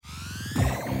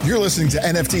You're listening to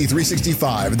NFT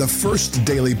 365, the first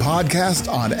daily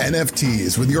podcast on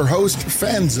NFTs with your host,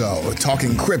 Fanzo,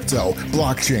 talking crypto,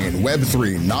 blockchain,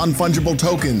 Web3, non-fungible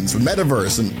tokens,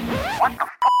 metaverse, and... What the is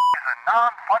a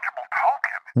non-fungible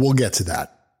token? We'll get to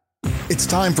that. It's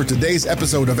time for today's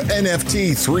episode of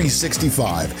NFT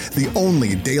 365, the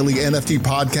only daily NFT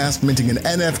podcast minting an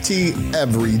NFT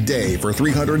every day for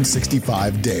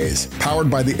 365 days. Powered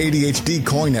by the ADHD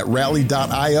coin at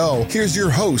rally.io, here's your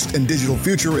host and digital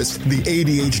futurist, the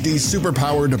ADHD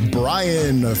superpowered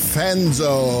Brian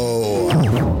Fanzo. This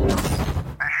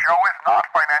show is not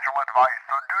financial advice,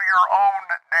 so do your own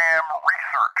damn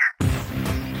research.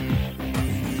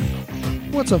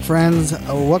 What's up, friends?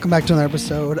 Welcome back to another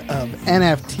episode of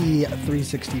NFT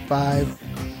 365.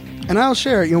 And I'll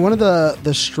share, one of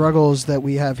the struggles that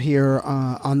we have here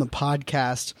on the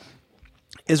podcast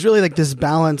is really like this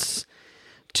balance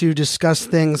to discuss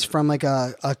things from like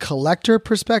a collector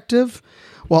perspective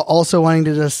while also wanting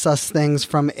to discuss things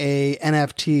from a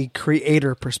NFT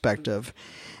creator perspective.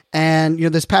 And,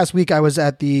 this past week I was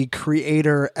at the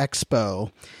Creator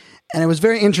Expo. And it was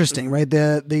very interesting, right?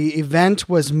 The event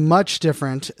was much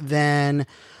different than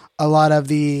a lot of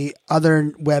the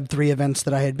other Web3 events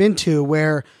that I had been to,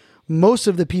 where most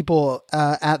of the people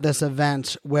at this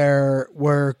event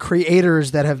were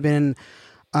creators that have been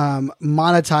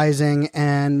monetizing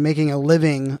and making a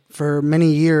living for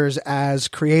many years as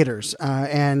creators.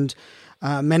 And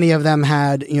many of them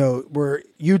had, were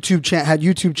had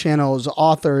YouTube channels,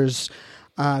 authors,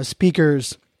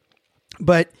 speakers,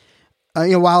 but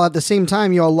while at the same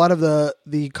time, a lot of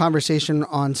the conversation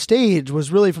on stage was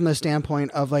really from the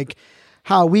standpoint of like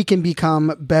how we can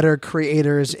become better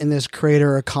creators in this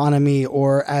creator economy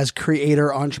or as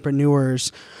creator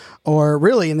entrepreneurs or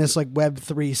really in this like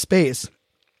Web3 space.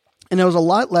 And it was a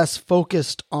lot less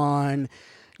focused on,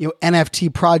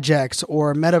 NFT projects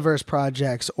or metaverse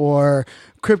projects or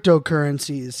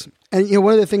cryptocurrencies. And,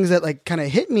 one of the things that like kind of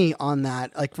hit me on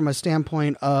that, like from a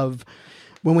standpoint of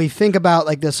when we think about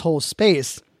like this whole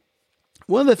space,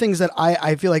 one of the things that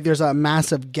I feel like there's a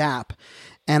massive gap,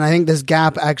 and I think this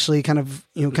gap actually kind of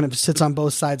sits on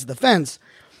both sides of the fence,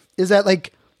 is that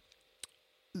like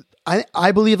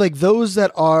I believe like those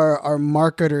that are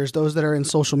marketers, those that are in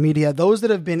social media, those that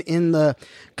have been in the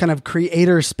kind of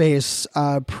creator space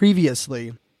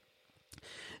previously,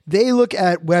 they look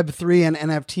at Web3 and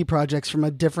NFT projects from a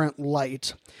different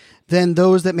light than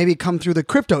those that maybe come through the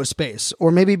crypto space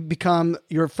or maybe become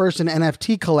your first an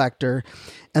NFT collector.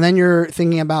 And then you're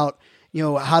thinking about,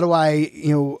 how do I,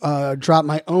 drop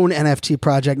my own NFT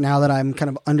project now that I'm kind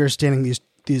of understanding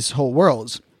these whole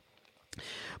worlds.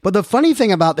 But the funny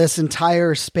thing about this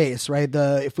entire space, right?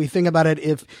 If we think about it,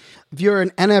 if you're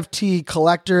an NFT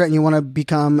collector and you want to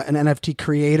become an NFT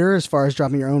creator as far as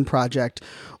dropping your own project,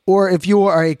 or if you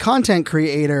are a content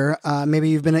creator, maybe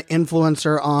you've been an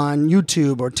influencer on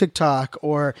YouTube or TikTok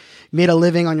or made a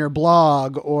living on your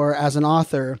blog or as an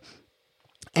author,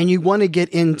 and you want to get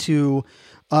into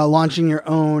launching your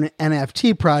own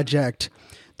NFT project,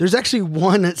 there's actually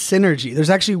one synergy.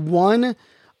 There's actually one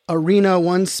arena,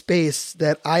 one space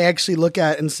that I actually look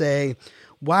at and say,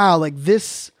 wow, like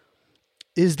this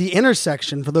is the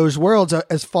intersection for those worlds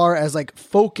as far as like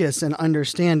focus and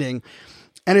understanding.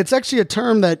 And it's actually a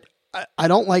term that I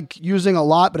don't like using a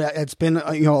lot, but it's been,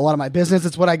 a lot of my business.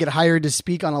 It's what I get hired to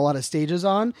speak on a lot of stages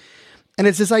on. And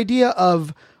it's this idea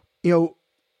of,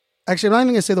 actually, I'm not even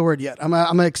going to say the word yet. I'm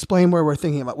going to explain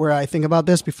where I think about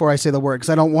this before I say the word, because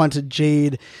I don't want to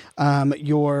jade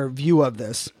your view of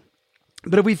this.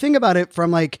 But if we think about it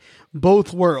from like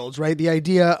both worlds, right? The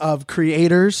idea of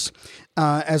creators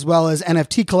as well as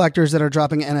NFT collectors that are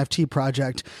dropping an NFT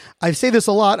project. I say this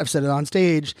a lot. I've said it on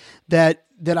stage that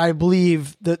I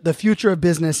believe that the future of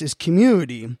business is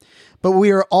community, but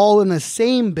we are all in the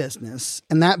same business,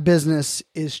 and that business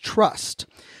is trust.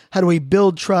 How do we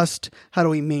build trust? How do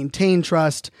we maintain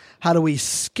trust? How do we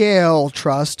scale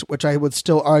trust? Which I would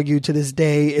still argue to this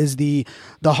day is the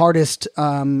hardest,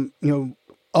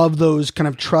 of those kind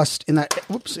of trust in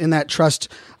that trust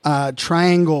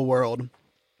triangle world.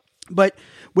 But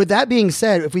with that being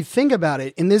said, if we think about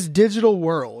it in this digital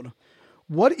world,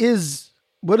 what is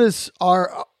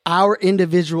our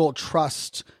individual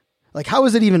trust? Like, how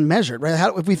is it even measured,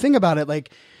 right? If we think about it,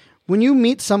 like when you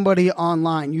meet somebody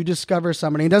online, you discover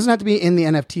somebody, it doesn't have to be in the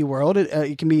NFT world.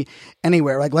 It can be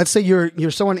anywhere. Like, let's say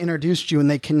you're someone introduced you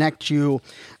and they connect you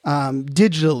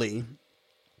digitally.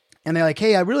 And they're like,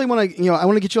 hey, I really want to, I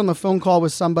want to get you on the phone call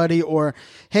with somebody, or,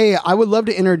 hey, I would love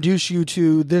to introduce you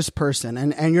to this person.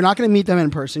 And you're not going to meet them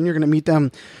in person. You're going to meet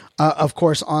them, of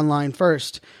course, online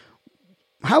first.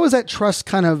 How is that trust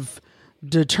kind of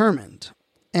determined?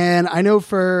 And I know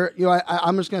for,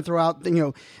 I'm just going to throw out,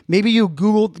 maybe you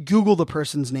Google the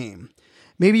person's name.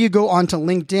 Maybe you go onto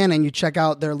LinkedIn and you check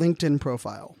out their LinkedIn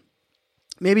profile.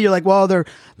 Maybe you're like, well, they're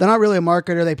not really a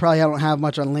marketer. They probably don't have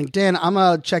much on LinkedIn. I'm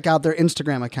going to check out their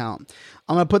Instagram account.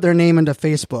 I'm going to put their name into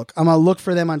Facebook. I'm going to look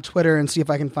for them on Twitter and see if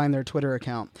I can find their Twitter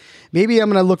account. Maybe I'm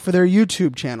going to look for their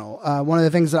YouTube channel. One of the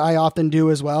things that I often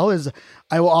do as well is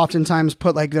I will oftentimes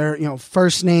put like their,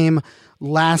 first name,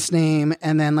 last name,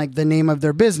 and then like the name of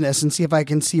their business and see if I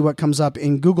can see what comes up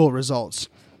in Google results.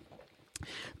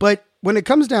 But when it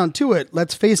comes down to it,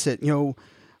 let's face it,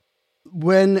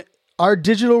 when our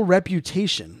digital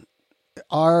reputation,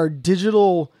 our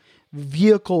digital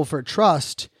vehicle for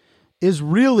trust is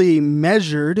really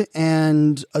measured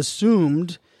and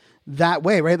assumed that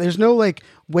way, right? There's no like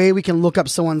way we can look up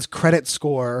someone's credit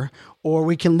score, or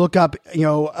we can look up,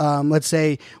 let's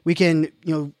say we can,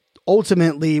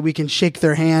 ultimately we can shake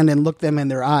their hand and look them in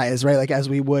their eyes, right? Like as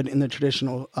we would in the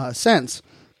traditional sense.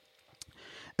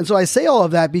 And so I say all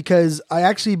of that because I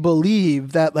actually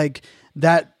believe that like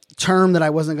that term that I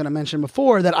wasn't going to mention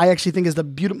before, that I actually think is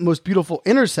the most beautiful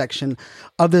intersection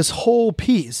of this whole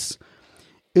piece,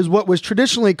 is what was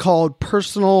traditionally called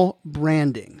personal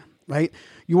branding, right?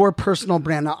 Your personal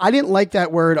brand. Now, I didn't like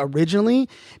that word originally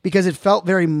because it felt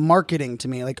very marketing to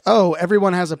me. Like, oh,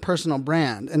 everyone has a personal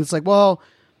brand. And it's like, well,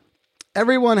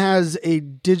 everyone has a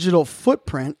digital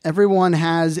footprint. Everyone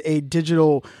has a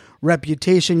digital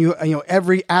reputation.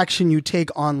 Every action you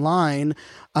take online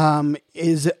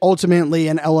is ultimately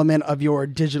an element of your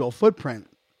digital footprint.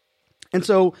 And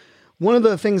so one of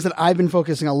the things that I've been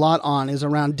focusing a lot on is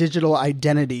around digital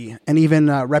identity and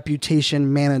even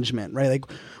reputation management, right? Like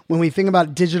when we think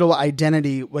about digital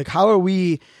identity, like how are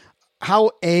we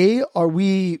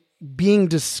being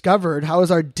discovered? How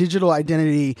is our digital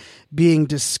identity being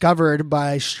discovered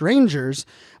by strangers?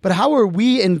 But how are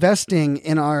we investing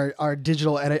in our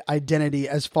digital identity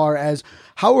as far as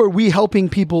how are we helping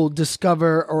people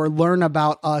discover or learn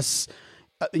about us,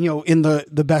 in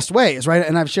the best ways, right?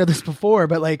 And I've shared this before,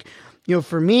 but like,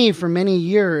 for me, for many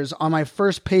years on my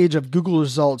first page of Google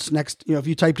results, next, if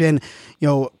you typed in,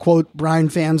 quote, Brian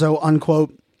Fanzo,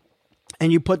 unquote,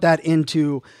 and you put that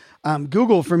into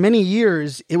Google, for many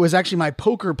years, it was actually my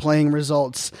poker playing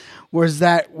results was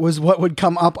what would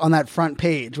come up on that front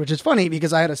page, which is funny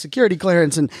because I had a security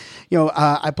clearance and,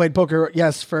 I played poker,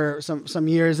 yes, for some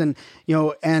years and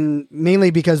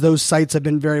mainly because those sites have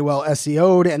been very well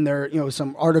SEO'd and there,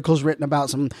 some articles written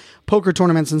about some poker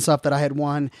tournaments and stuff that I had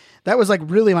won. That was like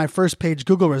really my first page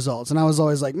Google results. And I was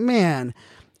always like, man,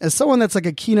 as someone that's like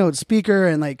a keynote speaker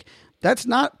and like, that's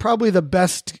not probably the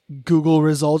best Google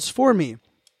results for me.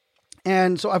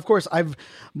 And so, of course, I've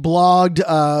blogged,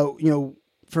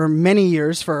 for many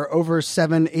years, for over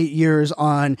 7-8 years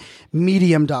on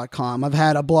medium.com. I've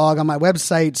had a blog on my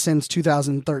website since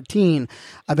 2013.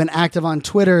 I've been active on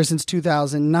Twitter since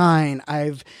 2009.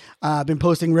 I've been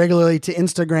posting regularly to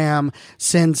Instagram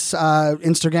since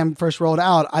Instagram first rolled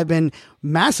out. I've been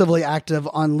massively active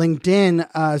on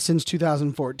LinkedIn since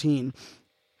 2014.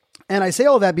 And I say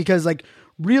all that because, like,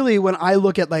 really, when I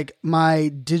look at like my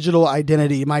digital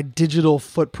identity, my digital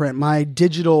footprint, my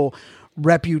digital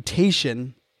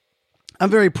reputation,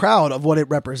 I'm very proud of what it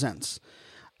represents.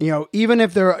 Even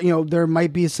if there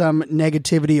might be some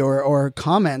negativity or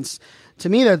comments, to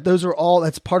me that those are all,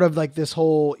 that's part of like this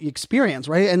whole experience,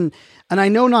 right? And I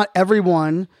know not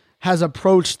everyone has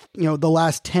approached, the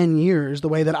last 10 years the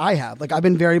way that I have. Like I've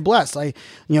been very blessed.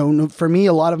 For me,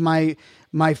 a lot of my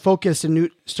focus in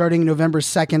starting November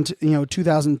 2nd,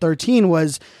 2013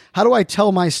 was how do I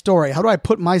tell my story? How do I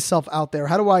put myself out there?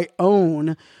 How do I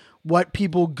own what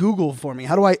people Google for me?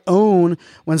 How do I own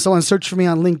when someone searches for me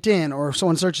on LinkedIn or if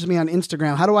someone searches me on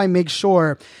Instagram? How do I make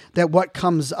sure that what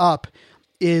comes up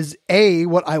is A,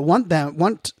 what I want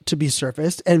to be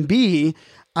surfaced, and B,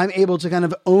 I'm able to kind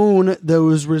of own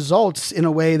those results in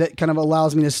a way that kind of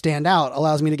allows me to stand out,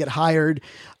 allows me to get hired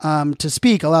to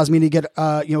speak, allows me to get,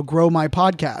 grow my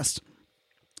podcast.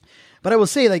 But I will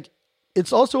say, like,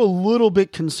 it's also a little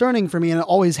bit concerning for me, and it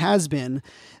always has been,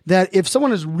 that if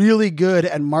someone is really good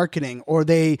at marketing or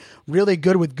they really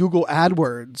good with Google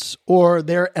AdWords or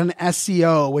they're an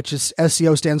SEO, which is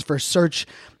SEO stands for search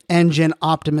engine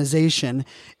optimization,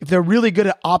 if they're really good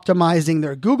at optimizing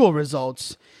their Google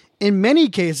results, in many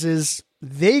cases,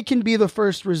 they can be the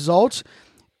first result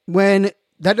when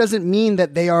that doesn't mean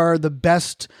that they are the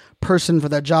best person for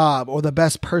the job or the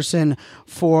best person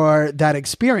for that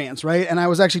experience, right? And I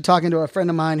was actually talking to a friend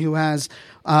of mine who has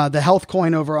the health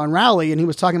coin over on Rally, and he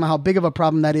was talking about how big of a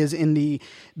problem that is in the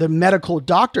medical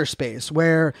doctor space,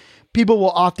 where people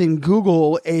will often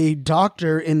Google a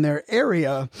doctor in their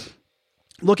area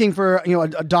looking for,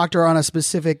 a doctor on a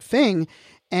specific thing,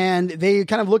 and they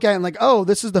kind of look at it and like, oh,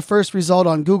 this is the first result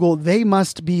on Google. They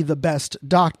must be the best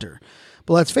doctor.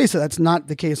 But let's face it, that's not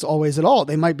the case always at all.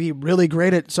 They might be really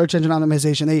great at search engine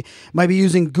optimization. They might be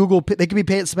using Google. They could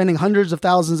be spending hundreds of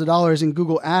thousands of dollars in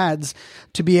Google ads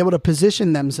to be able to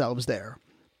position themselves there.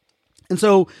 And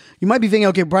so you might be thinking,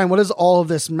 okay, Brian, what does all of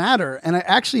this matter? And it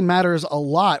actually matters a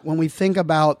lot when we think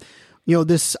about,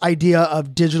 this idea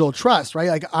of digital trust, right?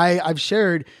 Like I've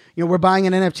shared, we're buying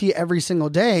an NFT every single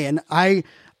day. And I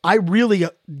really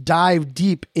dive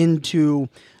deep into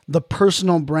the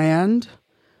personal brand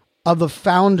of the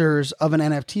founders of an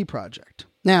NFT project.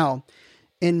 Now,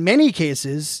 in many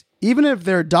cases, even if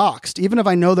they're doxed, even if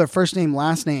I know their first name,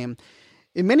 last name,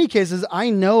 in many cases, I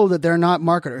know that they're not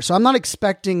marketers. So I'm not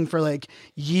expecting for like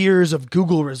years of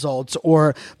Google results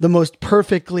or the most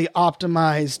perfectly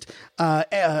optimized,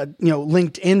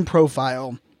 LinkedIn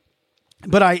profile.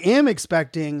 But I am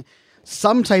expecting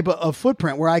some type of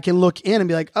footprint where I can look in and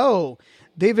be like, oh,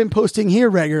 they've been posting here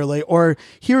regularly, or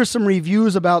here are some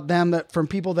reviews about them that from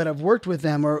people that have worked with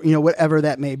them, or, whatever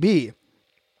that may be.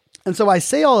 And so I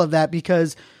say all of that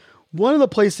because one of the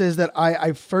places that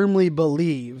I firmly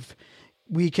believe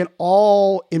we can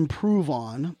all improve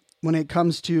on when it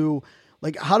comes to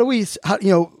like, how do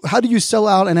you sell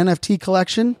out an NFT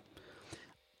collection?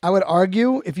 I would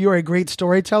argue if you're a great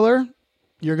storyteller,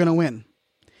 you're going to win.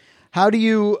 How do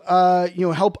you,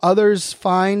 help others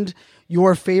find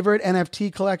your favorite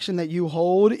NFT collection that you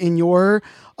hold in your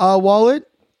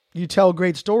wallet? You tell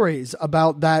great stories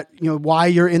about that, why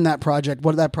you're in that project,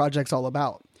 what that project's all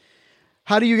about.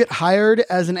 How do you get hired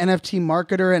as an NFT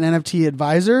marketer and NFT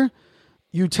advisor?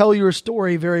 You tell your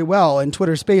story very well in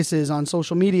Twitter Spaces, on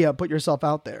social media, put yourself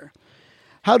out there.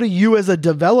 How do you as a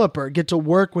developer get to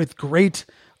work with great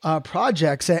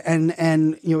projects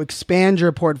and expand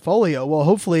your portfolio? Well,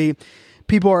 hopefully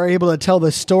people are able to tell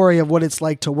the story of what it's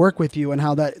like to work with you and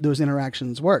how those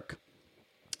interactions work.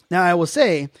 Now, I will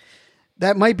say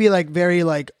that might be like very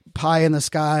like pie in the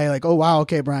sky, like, oh, wow,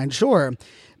 okay, Brian, sure.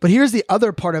 But here's the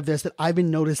other part of this that I've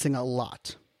been noticing a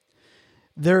lot.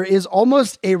 There is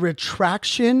almost a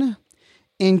retraction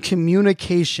in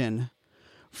communication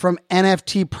from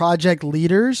NFT project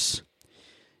leaders,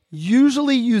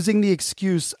 usually using the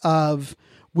excuse of,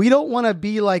 we don't want to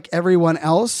be like everyone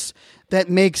else that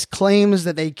makes claims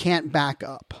that they can't back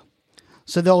up.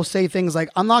 So they'll say things like,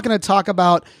 I'm not going to talk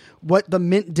about what the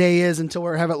mint day is until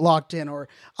we have it locked in, or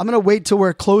I'm going to wait till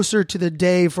we're closer to the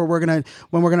day when we're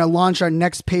going to launch our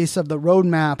next pace of the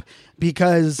roadmap,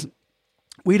 because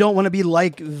we don't want to be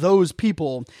like those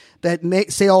people that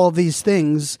say all of these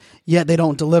things, yet they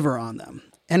don't deliver on them.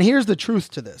 And here's the truth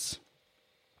to this.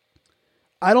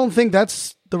 I don't think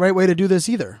that's the right way to do this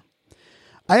either.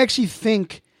 I actually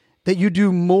think that you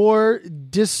do more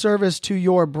disservice to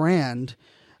your brand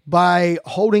by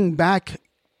holding back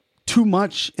too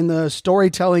much in the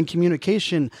storytelling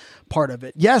communication part of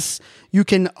it. Yes, you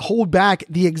can hold back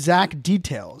the exact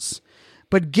details,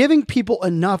 but giving people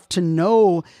enough to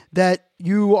know that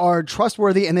you are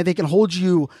trustworthy and that they can hold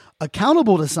you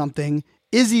accountable to something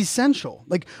is essential.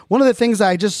 Like one of the things that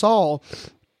I just saw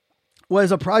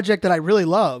was a project that I really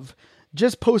love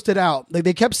just posted out. Like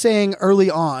they kept saying early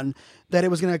on that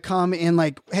it was going to come in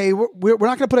like, hey, we're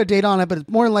not going to put a date on it, but it's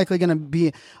more than likely going to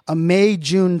be a May,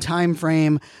 June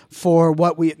timeframe for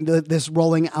this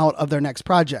rolling out of their next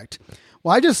project.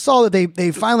 Well, I just saw that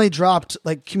they finally dropped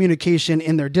like communication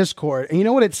in their Discord. And you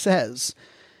know what it says?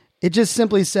 It just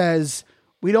simply says,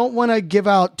 we don't want to give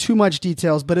out too much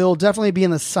details, but it'll definitely be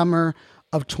in the summer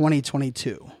of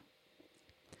 2022.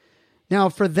 Now,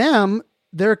 for them,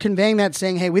 they're conveying that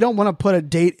saying, hey, we don't want to put a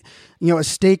date, a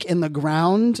stake in the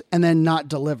ground and then not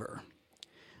deliver.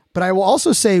 But I will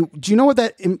also say, do you know what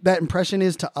that impression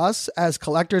is to us as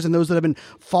collectors and those that have been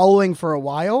following for a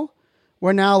while?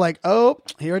 We're now like, oh,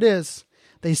 here it is.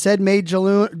 They said May,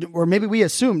 June, or maybe we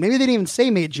assumed. Maybe they didn't even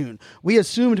say May, June. We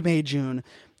assumed May, June.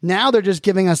 Now they're just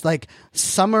giving us like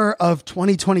summer of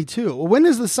 2022. Well, when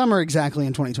is the summer exactly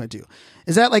in 2022?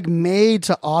 Is that like May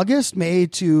to August, May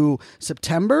to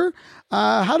September?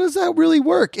 How does that really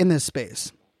work in this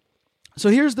space? So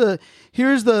here's the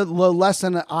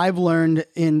lesson that I've learned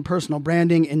in personal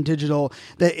branding in digital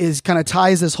that is kind of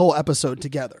ties this whole episode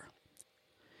together.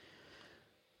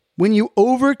 When you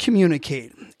over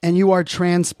communicate and you are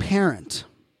transparent,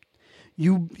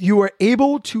 you are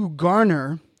able to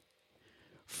garner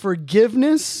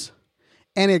forgiveness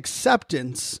and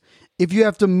acceptance if you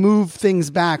have to move things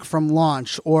back from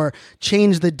launch or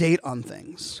change the date on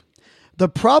things. The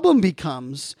problem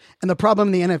becomes, and the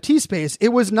problem in the NFT space, it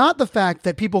was not the fact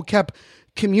that people kept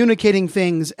communicating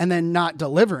things and then not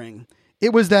delivering.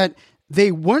 It was that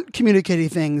they weren't communicating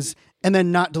things and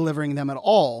then not delivering them at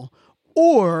all.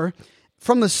 Or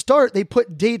from the start, they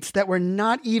put dates that were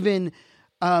not even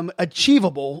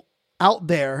achievable out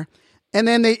there. And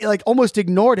then they like almost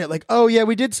ignored it. Like, oh yeah,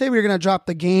 we did say we were going to drop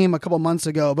the game a couple months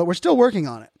ago, but we're still working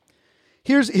on it.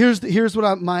 Here's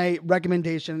what my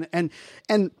recommendation.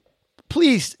 And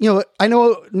please, I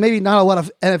know maybe not a lot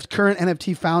of current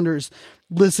NFT founders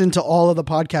listen to all of the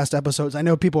podcast episodes. I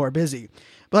know people are busy,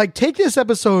 but like take this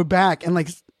episode back and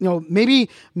maybe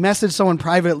message someone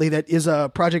privately that is a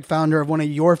project founder of one of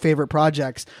your favorite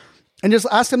projects and just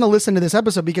ask them to listen to this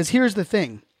episode, because here's the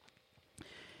thing.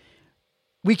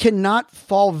 We cannot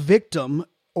fall victim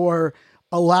or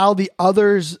allow the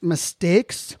other's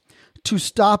mistakes to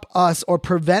stop us or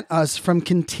prevent us from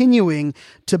continuing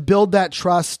to build that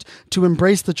trust, to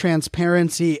embrace the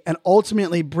transparency, and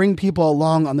ultimately bring people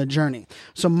along on the journey.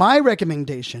 So my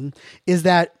recommendation is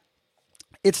that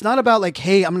it's not about like,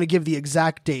 hey, I'm going to give the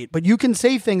exact date, but you can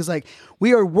say things like,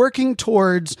 we are working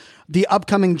towards the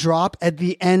upcoming drop at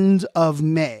the end of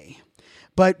May.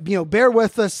 But, bear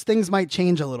with us. Things might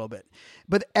change a little bit.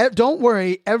 But don't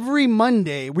worry. Every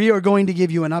Monday, we are going to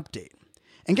give you an update.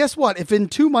 And guess what? If in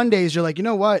 2 Mondays, you're like, you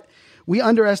know what? We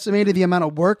underestimated the amount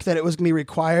of work that it was going to be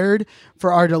required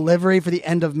for our delivery for the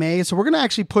end of May. So we're going to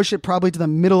actually push it probably to the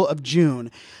middle of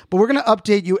June. But we're going to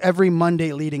update you every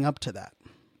Monday leading up to that.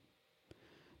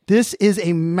 This is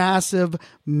a massive,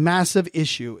 massive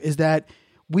issue, is that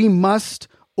we must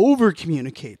over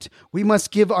communicate. We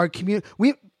must give our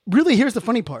here's the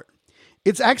funny part.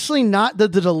 It's actually not the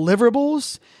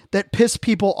deliverables that piss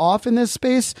people off in this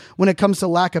space when it comes to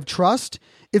lack of trust.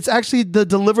 It's actually the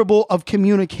deliverable of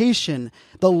communication,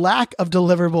 the lack of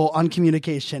deliverable on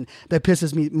communication that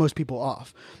pisses most people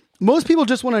off. Most people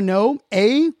just want to know,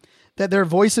 A, that their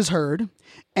voice is heard,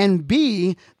 and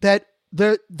B, that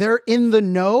they're in the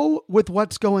know with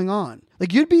what's going on.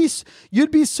 Like you'd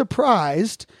be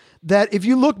surprised that if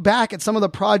you look back at some of the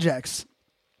projects,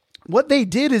 what they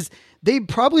did is they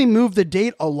probably moved the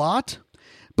date a lot,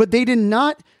 but they did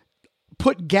not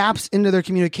put gaps into their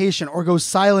communication or go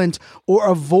silent or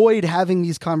avoid having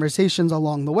these conversations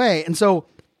along the way. And so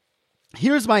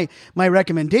here's my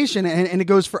recommendation, and it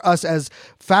goes for us as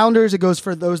founders. It goes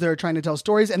for those that are trying to tell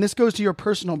stories, and this goes to your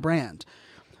personal brand.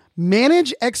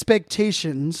 Manage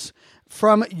expectations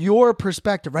from your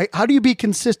perspective, right? How do you be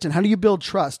consistent? How do you build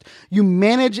trust? You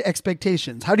manage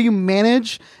expectations. How do you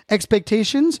manage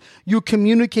expectations? You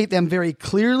communicate them very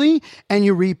clearly and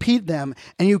you repeat them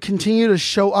and you continue to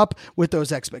show up with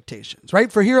those expectations, right?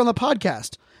 For here on the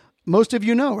podcast, most of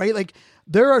you know, right? Like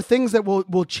there are things that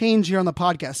will change here on the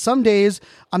podcast. Some days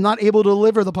I'm not able to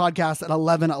deliver the podcast at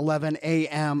 11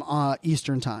 a.m.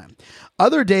 Eastern time.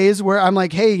 Other days where I'm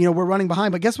like, hey, we're running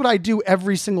behind. But guess what I do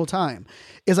every single time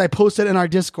is I post it in our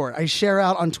Discord. I share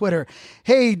out on Twitter.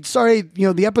 Hey, sorry,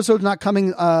 the episode's not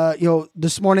coming,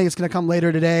 this morning. It's going to come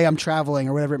later today. I'm traveling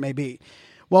or whatever it may be.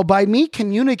 Well, by me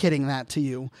communicating that to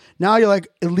you, now you're like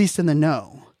at least in the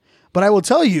know. But I will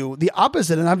tell you the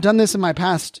opposite, and I've done this in my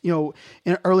past,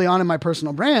 early on in my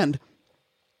personal brand,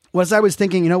 was I was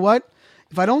thinking, you know what?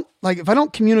 If I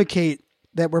don't communicate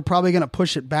that we're probably going to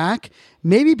push it back,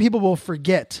 maybe people will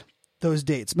forget those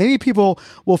dates. Maybe people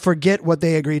will forget what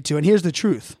they agreed to. And here's the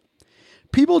truth.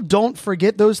 People don't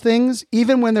forget those things,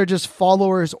 even when they're just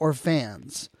followers or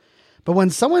fans. But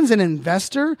when someone's an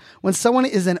investor, when someone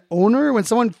is an owner, when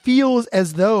someone feels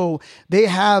as though they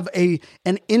have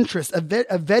an interest, a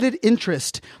vetted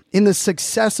interest in the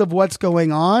success of what's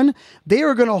going on, they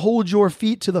are going to hold your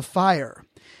feet to the fire.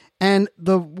 And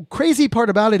the crazy part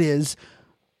about it is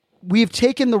we've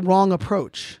taken the wrong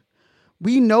approach.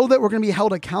 We know that we're going to be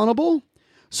held accountable.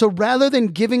 So rather than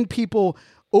giving people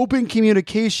open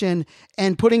communication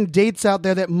and putting dates out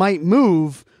there that might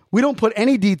move, we don't put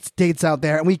any dates out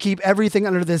there and we keep everything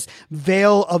under this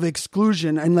veil of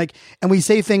exclusion. And we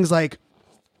say things like,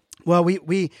 well,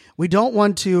 we don't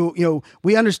want to,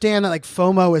 we understand that like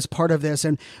FOMO is part of this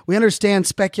and we understand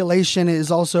speculation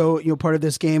is also, part of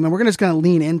this game. And we're just going to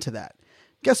lean into that.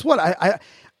 Guess what?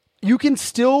 You can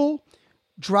still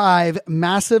drive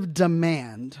massive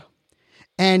demand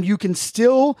and you can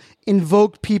still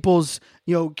invoke people's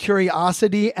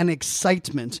curiosity and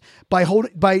excitement by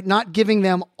not giving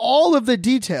them all of the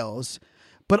details,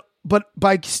 but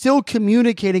by still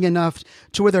communicating enough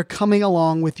to where they're coming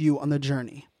along with you on the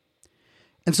journey.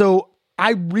 And so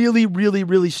I really, really,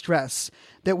 really stress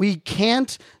that we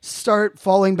can't start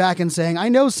falling back and saying, I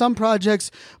know some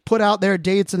projects put out their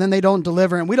dates and then they don't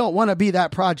deliver and we don't want to be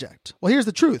that project. Well, here's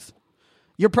the truth.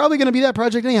 You're probably going to be that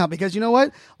project anyhow, because you know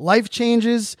what? Life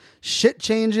changes, shit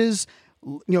changes,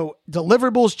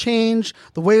 deliverables change,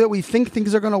 the way that we think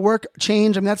things are going to work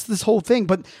change. I mean, that's this whole thing.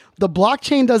 But the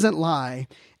blockchain doesn't lie,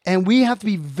 and we have to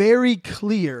be very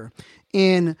clear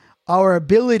in our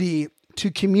ability to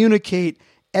communicate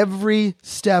every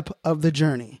step of the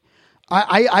journey.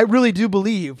 I really do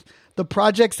believe the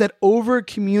projects that over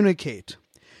communicate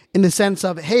in the sense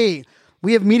of, hey,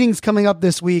 we have meetings coming up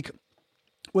this week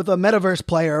with a metaverse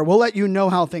player. We'll let you know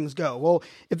how things go. Well,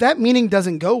 if that meeting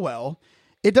doesn't go well,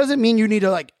 it doesn't mean you need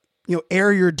to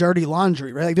air your dirty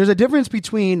laundry, right? Like there's a difference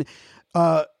between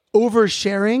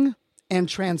oversharing and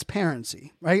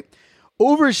transparency, right?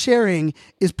 Oversharing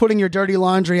is putting your dirty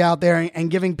laundry out there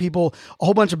and giving people a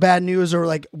whole bunch of bad news or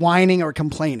like whining or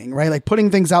complaining, right? Like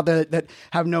putting things out there that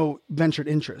have no ventured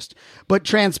interest. But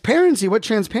transparency, what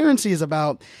transparency is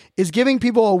about is giving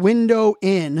people a window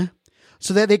in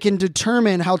so that they can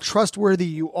determine how trustworthy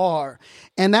you are.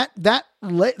 And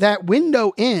that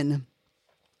window in,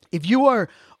 if you are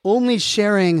only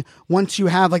sharing once you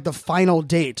have like the final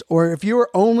date, or if you're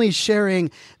only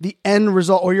sharing the end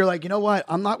result, or you're like, you know what,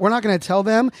 we're not going to tell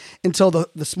them until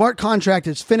the smart contract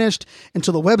is finished,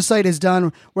 until the website is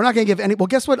done. We're not going to give any, well,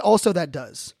 guess what also that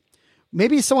does?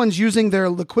 Maybe someone's using their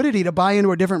liquidity to buy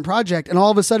into a different project, and all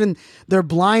of a sudden they're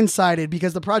blindsided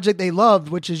because the project they loved,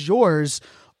 which is yours,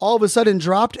 all of a sudden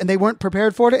dropped and they weren't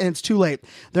prepared for it, and it's too late.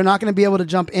 They're not going to be able to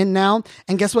jump in now.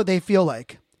 And guess what they feel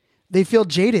like? They feel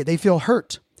jaded. They feel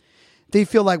hurt. They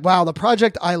feel like, wow, the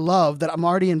project I love that I'm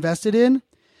already invested in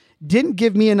didn't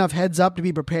give me enough heads up to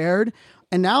be prepared.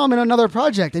 And now I'm in another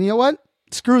project. And you know what?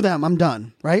 Screw them. I'm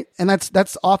done. Right. And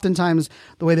that's oftentimes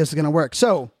the way this is going to work.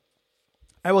 So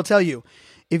I will tell you,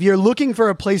 if you're looking for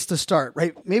a place to start,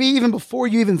 right, maybe even before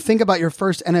you even think about your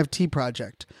first NFT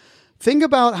project, think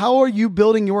about how are you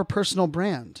building your personal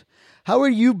brand? How are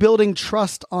you building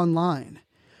trust online?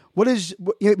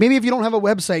 Maybe if you don't have a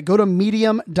website, go to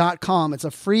medium.com. It's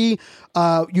a free,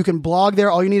 you can blog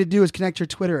there. All you need to do is connect your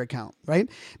Twitter account, right?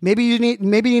 Maybe you need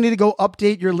to go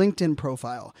update your LinkedIn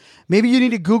profile. Maybe you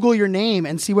need to Google your name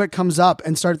and see what comes up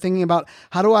and start thinking about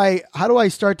how do I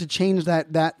start to change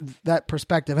that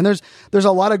perspective? And there's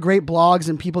a lot of great blogs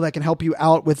and people that can help you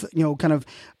out with, kind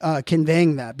of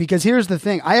conveying that. Because here's the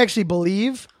thing. I actually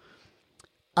believe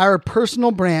our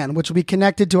personal brand, which will be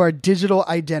connected to our digital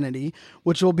identity,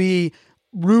 which will be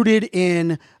rooted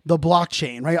in the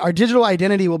blockchain, right? Our digital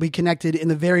identity will be connected in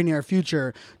the very near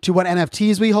future to what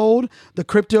NFTs we hold, the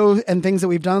crypto and things that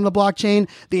we've done on the blockchain,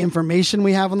 the information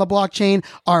we have on the blockchain,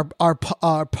 our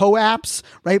POAPs,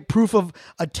 right? Proof of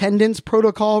attendance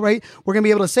protocol, right? We're going to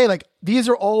be able to say like, these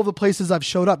are all the places I've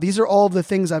showed up. These are all the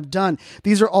things I've done.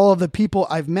 These are all of the people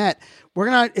I've met.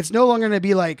 It's no longer going to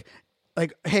be like,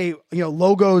 hey,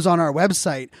 logos on our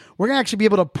website. We're going to actually be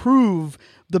able to prove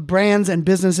the brands and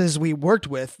businesses we worked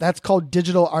with. That's called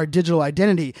our digital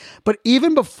identity. But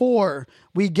even before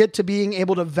we get to being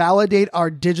able to validate our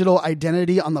digital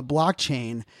identity on the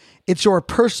blockchain, it's your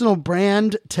personal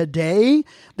brand today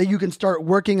that you can start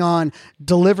working on,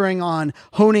 delivering on,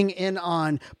 honing in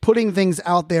on, putting things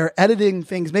out there, editing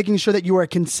things, making sure that you are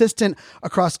consistent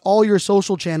across all your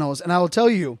social channels. And I will tell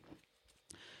you,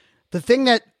 the thing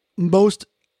that most,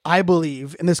 I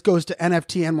believe, and this goes to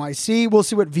NFT NYC. We'll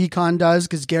see what VCon does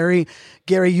because Gary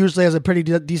usually has a pretty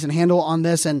decent handle on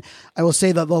this, and I will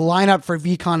say that the lineup for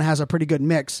VCon has a pretty good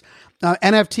mix.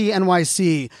 NFT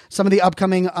NYC, some of the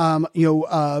upcoming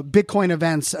Bitcoin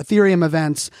events, Ethereum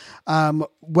events,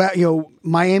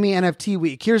 Miami NFT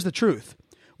Week. Here's the truth: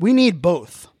 we need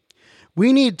both.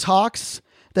 We need talks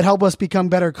that help us become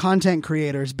better content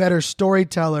creators, better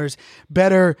storytellers,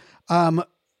 better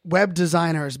web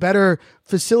designers, better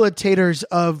facilitators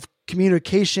of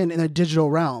communication in a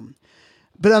digital realm.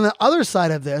 But on the other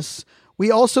side of this, we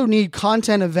also need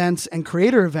content events and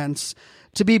creator events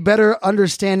to be better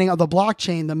understanding of the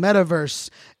blockchain, the metaverse,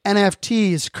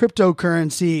 NFTs,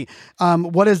 cryptocurrency.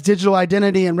 What does digital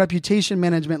identity and reputation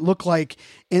management look like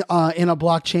in a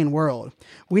blockchain world?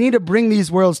 We need to bring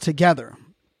these worlds together.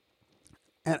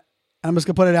 And I'm just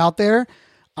going to put it out there.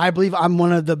 I believe I'm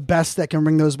one of the best that can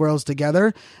bring those worlds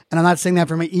together. And I'm not saying that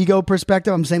from an ego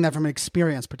perspective. I'm saying that from an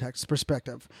experience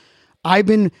perspective. I've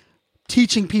been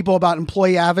teaching people about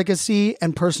employee advocacy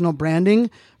and personal branding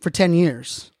for 10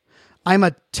 years. I'm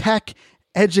a tech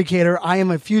educator. I am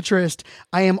a futurist.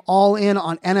 I am all in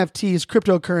on NFTs,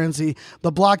 cryptocurrency,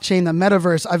 the blockchain, the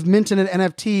metaverse. I've minted an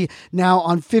NFT now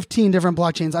on 15 different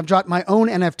blockchains. I've dropped my own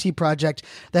NFT project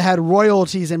that had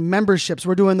royalties and memberships.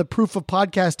 We're doing the proof of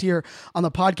podcast here on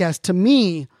the podcast. To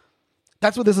me,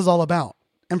 that's what this is all about.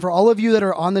 And for all of you that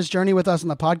are on this journey with us on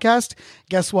the podcast,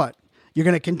 guess what? You're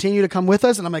going to continue to come with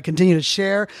us, and I'm going to continue to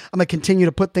share. I'm going to continue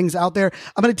to put things out there.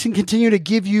 I'm going to continue to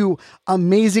give you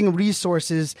amazing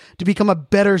resources to become a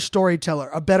better storyteller,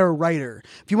 a better writer.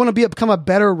 If you want to become a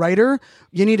better writer,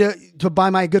 you need to buy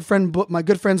my good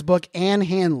friend's book, Ann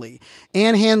Handley.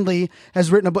 Ann Handley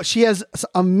has written a book. She has an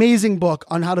amazing book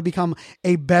on how to become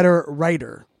a better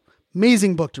writer.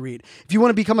 Amazing book to read. If you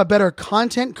want to become a better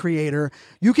content creator,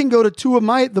 you can go to two of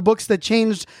the books that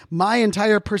changed my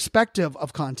entire perspective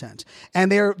of content.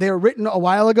 And they're written a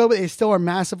while ago, but they still are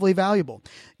massively valuable.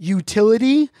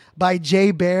 Utility by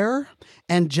Jay Baer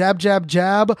and Jab, Jab,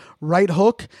 Jab, Right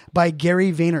Hook by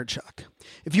Gary Vaynerchuk.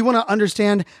 If you want to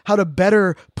understand how to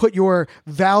better put your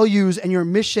values and your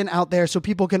mission out there so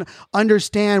people can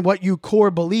understand what you core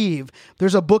believe,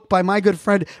 there's a book by my good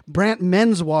friend Brant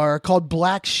Menswar called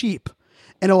Black Sheep.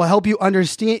 And it will help you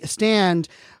understand,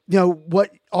 what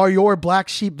are your black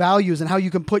sheep values and how you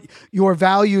can put your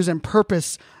values and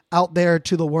purpose out there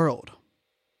to the world.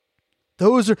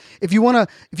 Those are, if you want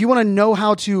to know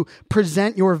how to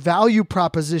present your value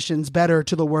propositions better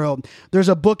to the world, there's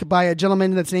a book by a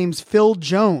gentleman that's named Phil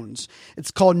Jones.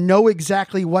 It's called Know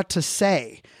Exactly What to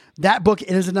Say. That book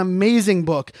is an amazing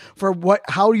book for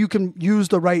how you can use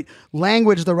the right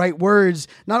language, the right words,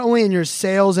 not only in your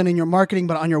sales and in your marketing,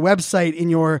 but on your website, in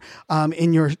your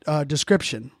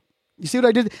description. You see what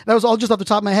I did? That was all just off the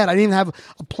top of my head. I didn't even have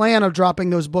a plan of dropping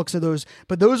those books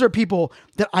but those are people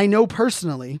that I know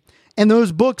personally. And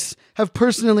those books have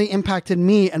personally impacted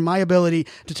me and my ability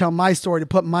to tell my story, to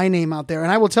put my name out there. And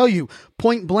I will tell you,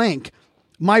 point blank,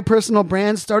 my personal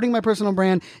brand, starting my personal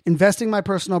brand, investing my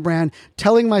personal brand,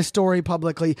 telling my story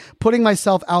publicly, putting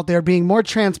myself out there, being more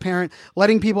transparent,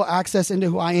 letting people access into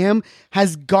who I am,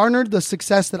 has garnered the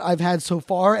success that I've had so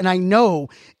far. And I know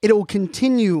it will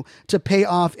continue to pay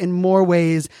off in more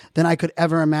ways than I could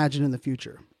ever imagine in the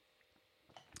future.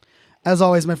 As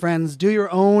always, my friends, do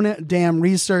your own damn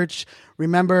research.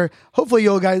 Remember, hopefully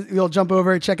you'll jump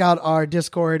over, check out our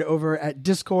Discord over at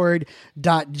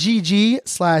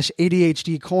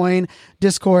discord.gg/ADHDcoin,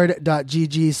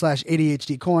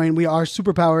 discord.gg/ADHDcoin. We are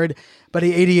super powered by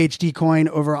the ADHD coin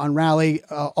over on Rally.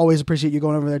 Always appreciate you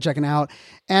going over there, checking out.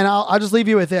 And I'll just leave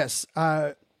you with this.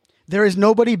 There is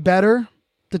nobody better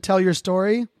to tell your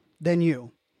story than you.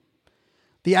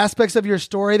 The aspects of your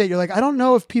story that you're like, I don't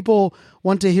know if people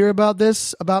want to hear about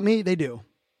this about me. They do.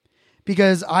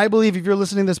 Because I believe if you're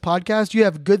listening to this podcast, you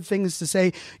have good things to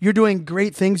say. You're doing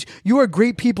great things. You are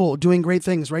great people doing great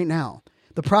things right now.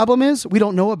 The problem is we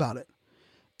don't know about it.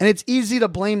 And it's easy to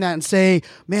blame that and say,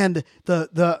 man,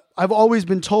 I've always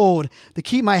been told to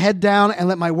keep my head down and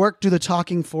let my work do the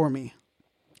talking for me.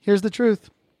 Here's the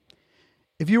truth.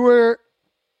 If you were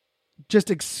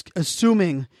just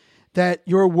assuming that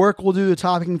your work will do the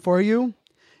talking for you,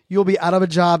 you'll be out of a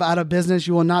job, out of business.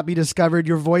 You will not be discovered.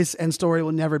 Your voice and story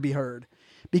will never be heard.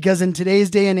 Because in today's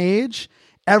day and age,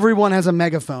 everyone has a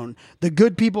megaphone, the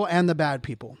good people and the bad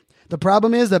people. The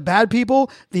problem is the bad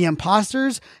people, the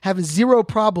imposters, have zero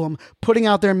problem putting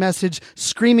out their message,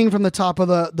 screaming from the top of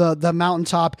the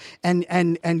mountaintop and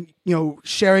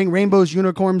sharing rainbows,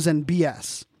 unicorns, and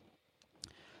BS.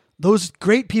 Those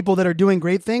great people that are doing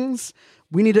great things,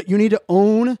 you need to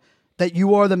own that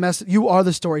you are you are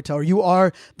the storyteller, you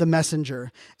are the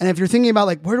messenger. And if you're thinking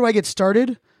about where do I get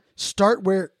started? Start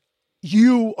where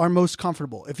you are most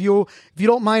comfortable. If you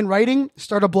don't mind writing,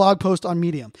 start a blog post on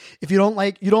Medium. If you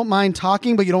don't mind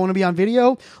talking, but you don't want to be on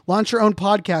video, launch your own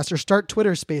podcast or start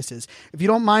Twitter Spaces. If you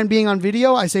don't mind being on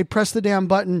video, I say press the damn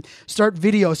button, start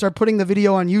video, start putting the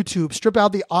video on YouTube, strip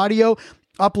out the audio,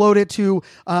 upload it to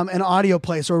an audio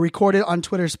place or record it on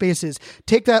Twitter Spaces.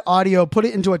 Take that audio, put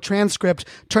it into a transcript,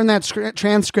 turn that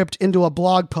transcript into a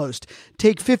blog post.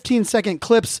 Take 15-second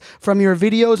clips from your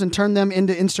videos and turn them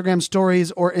into Instagram stories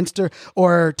or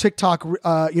TikTok, or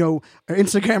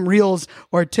Instagram Reels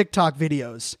or TikTok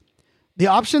videos. The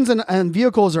options and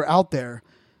vehicles are out there.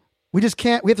 We have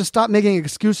to stop making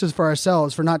excuses for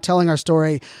ourselves for not telling our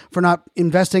story, for not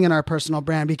investing in our personal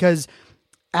brand, because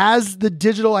as the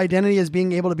digital identity is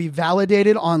being able to be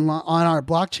validated on our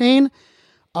blockchain,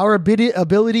 our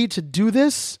ability to do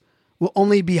this will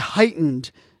only be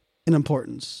heightened in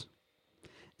importance.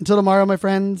 Until tomorrow, my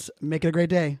friends, make it a great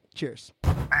day. Cheers.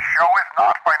 This show is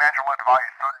not financial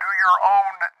advice, so do your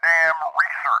own damn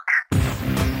research.